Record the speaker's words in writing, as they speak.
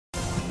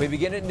We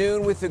begin at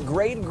noon with the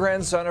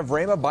great-grandson of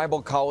Rhema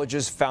Bible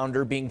College's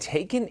founder being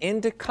taken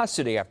into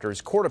custody after his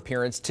court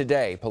appearance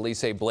today. Police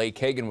say Blake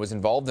Hagan was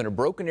involved in a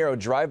Broken Arrow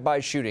drive-by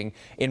shooting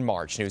in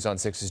March. News on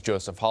 6's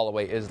Joseph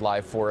Holloway is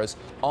live for us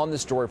on the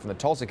story from the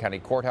Tulsa County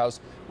Courthouse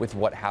with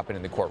what happened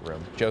in the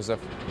courtroom. Joseph.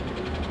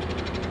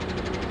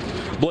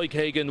 Blake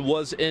Hagan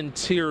was in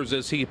tears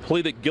as he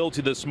pleaded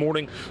guilty this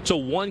morning to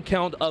one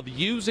count of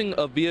using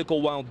a vehicle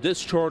while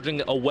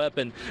discharging a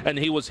weapon, and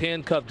he was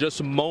handcuffed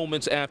just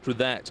moments after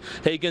that.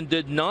 Hagan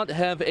did not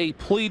have a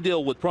plea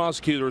deal with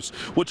prosecutors,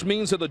 which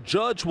means that the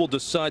judge will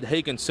decide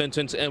Hagan's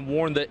sentence and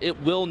warn that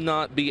it will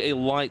not be a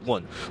light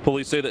one.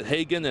 Police say that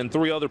Hagan and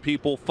 3 other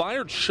people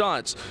fired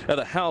shots at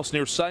a house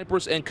near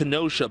Cypress and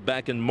Kenosha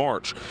back in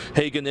March.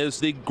 Hagan is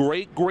the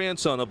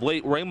great-grandson of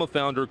late Rhema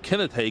founder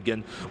Kenneth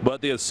Hagan,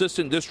 but the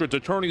assistant district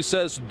attorney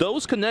says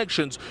those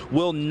connections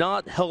will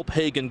not help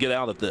Hagan get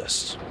out of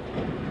this.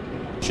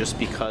 Just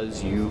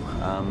because you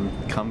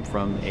come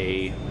from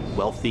a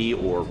wealthy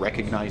or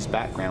recognized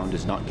background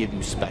does not give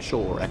you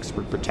special or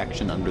expert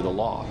protection under the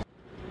law.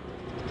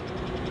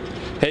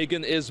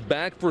 Hagan is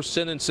back for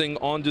sentencing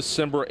on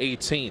December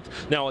 18th.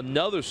 Now,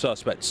 another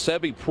suspect,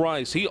 Sebi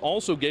Price, he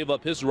also gave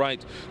up his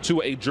right to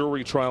a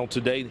jury trial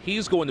today.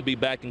 He's going to be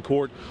back in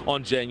court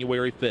on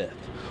January 5th.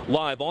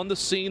 Live on the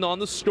scene on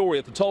the story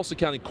at the Tulsa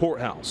County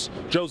Courthouse,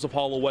 Joseph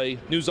Holloway,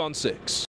 News on 6.